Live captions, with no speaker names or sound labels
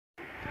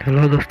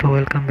Hello दोस्तों,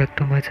 welcome back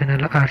to my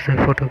channel RJ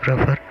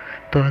photographer.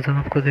 तो आज हम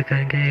आपको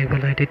दिखाएंगे ये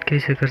वाला एडिट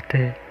कैसे करते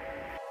हैं।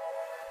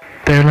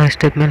 पहला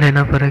स्टेप में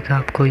लेना पड़ेगा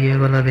आपको ये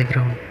वाला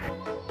बैकग्राउंड।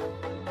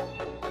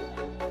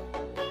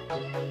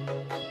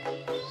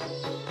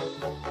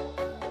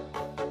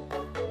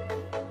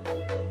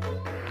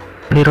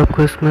 फिर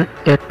आपको इसमें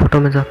ऐड फोटो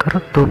में जाकर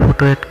 2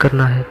 फोटो ऐड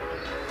करना है,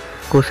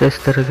 कुछ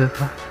इस तरीके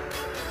का।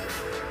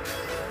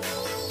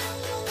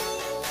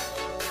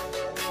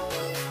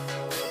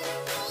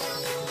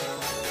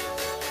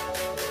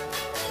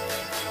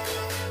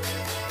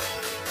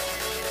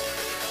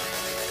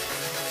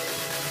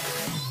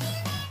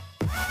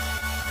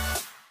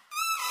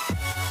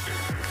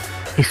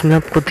 इसमें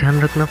आपको ध्यान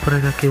रखना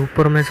पड़ेगा कि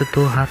ऊपर में जो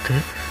 2 हाथ है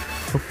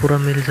वो पूरा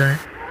मिल जाए,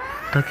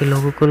 ताकि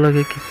लोगों को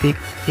लगे कि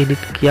पिक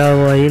एडिट किया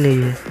हुआ ही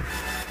नहीं है।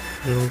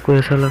 लोगों को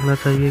ऐसा लगना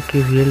चाहिए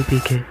कि रियल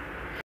पिक है।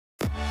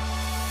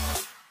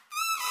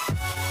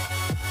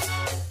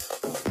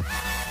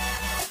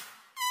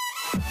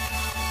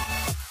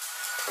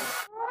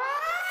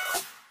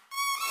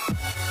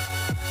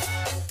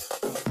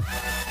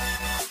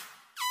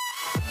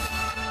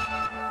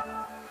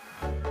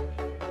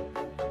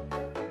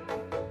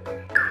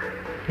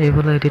 ये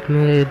वाला एडिट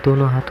में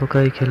दोनों हाथों का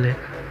ही खेल है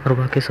और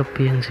बाकी सब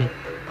पीएनजी।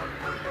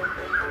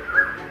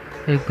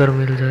 एक बार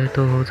मिल जाए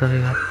तो हो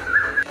जाएगा।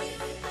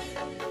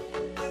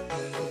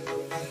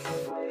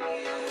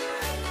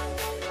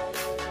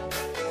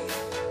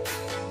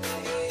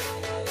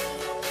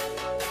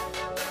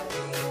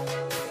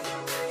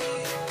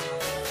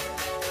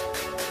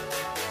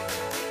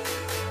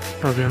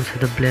 अभी हम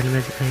सीधा प्लेन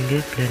में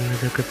जाएंगे। प्लेन में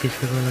जाकर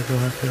पीछे वाला जो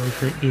हाथ है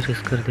उसे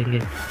इरेज कर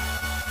देंगे।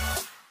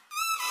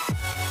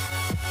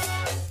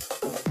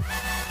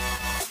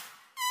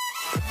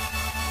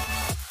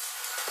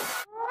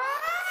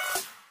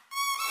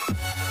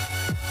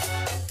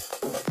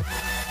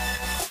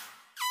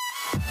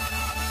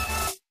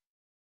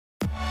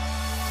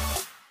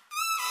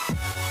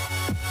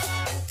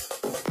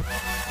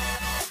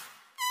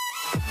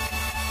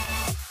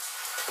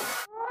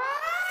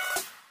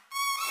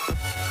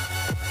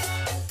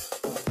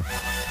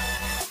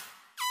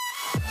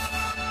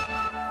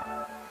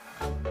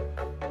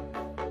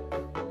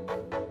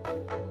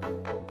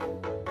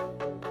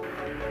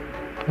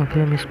 अभी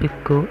हम इस पिक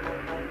को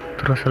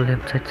थोड़ा सा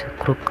लेफ्ट साइड से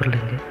क्रॉप कर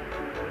लेंगे।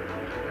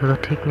 ज़्यादा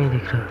ठीक नहीं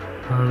दिख रहा।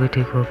 हाँ, अभी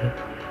ठीक हो गया।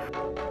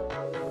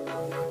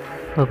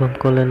 अब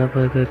हमको लेना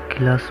पड़ेगा एक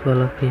गिलास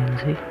वाला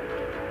पीएनजी।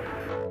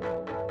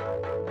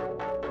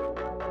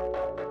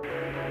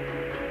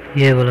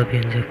 ये वाला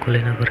पीएनजी को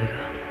लेना पड़ेगा।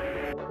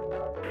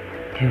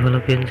 ये वाला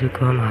पीएनजी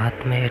को हम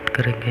हाथ में ऐड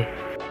करेंगे।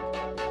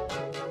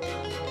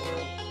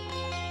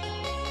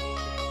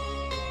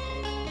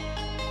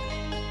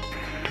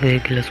 तो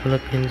एक गिलास वाला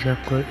पीएनजी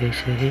आपको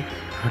ऐसे ही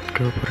हाथ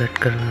के ऊपर ऐड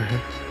करना है।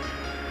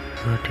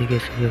 हाँ, ठीक है।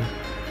 ऐसे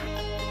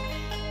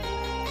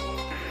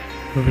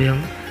अभी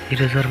हम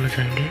इरेजर में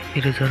जाएंगे।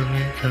 इरेजर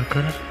में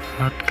जाकर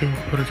हाथ के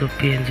ऊपर जो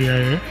पीएनजी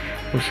आया है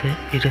उसे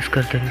इरेज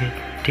कर देंगे,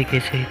 ठीक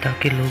ऐसे ही,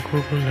 ताकि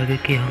लोगों को लगे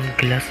कि हम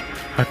गिलास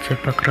हाथ से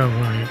पकड़ा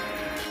हुआ है।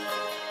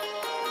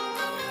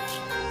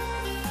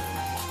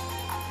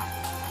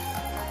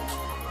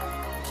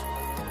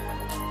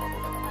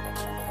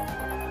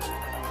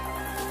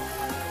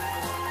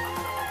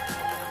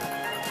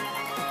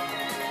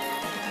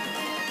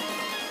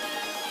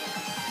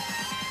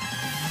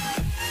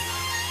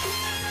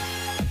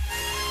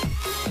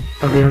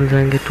 अभी हम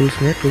जाएंगे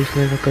टूल्स में। टूल्स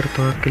में जाकर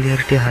थोड़ा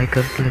क्लियरिटी हाई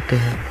कर लेते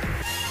हैं।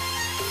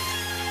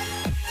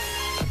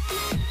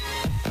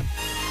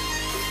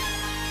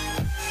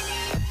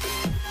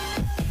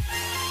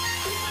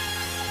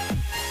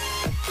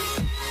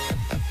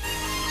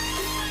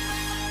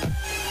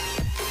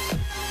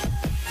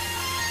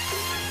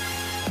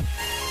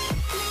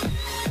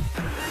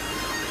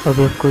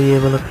 अभी आपको ये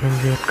वाला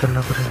पीएनजी ऐड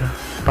करना पड़ेगा,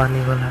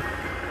 पानी वाला,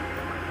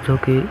 जो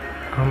कि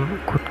हम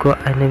खुद को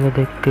आईने में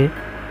देख के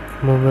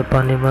मुंह में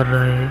पानी भर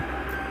रहे हैं।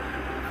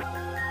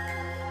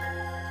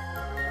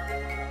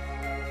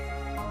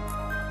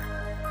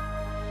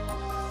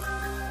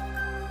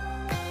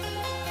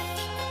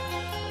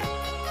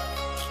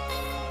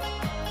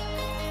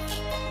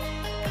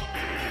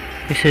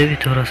 इसे भी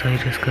थोड़ा सा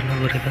इरेज करना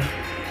पड़ेगा।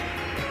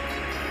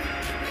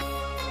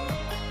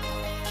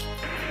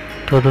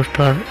 तो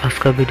दोस्तों, आज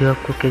का वीडियो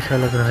आपको कैसा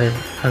लग रहा है?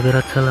 अगर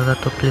अच्छा लगा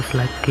तो प्लीज़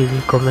लाइक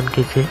कीजिए, कमेंट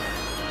कीजिए,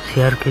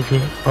 शेयर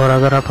कीजिए, और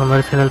अगर आप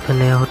हमारे चैनल पर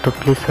नए हो तो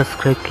प्लीज़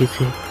सब्सक्राइब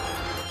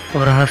कीजिए।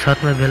 और हाँ,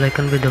 साथ में बेल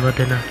आइकन भी दबा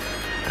देना,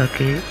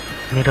 ताकि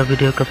मेरा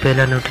वीडियो का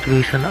पहला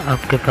नोटिफिकेशन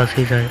आपके पास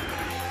ही जाए।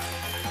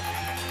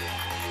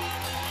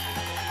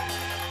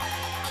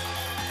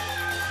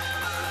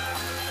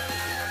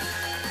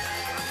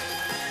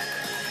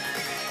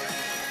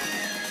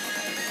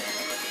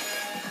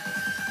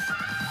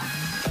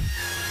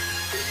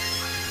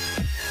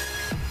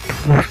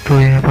 दोस्तों,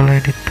 ये वाला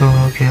एडिट तो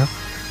हो गया।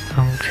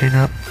 हम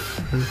सीधा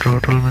ड्रॉ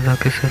टूल में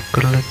जाके सेव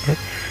कर लेंगे।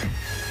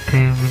 फिर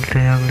मिलते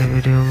हैं अगले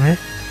वीडियो में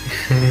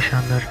इससे भी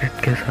शानदार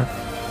एडिट के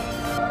साथ।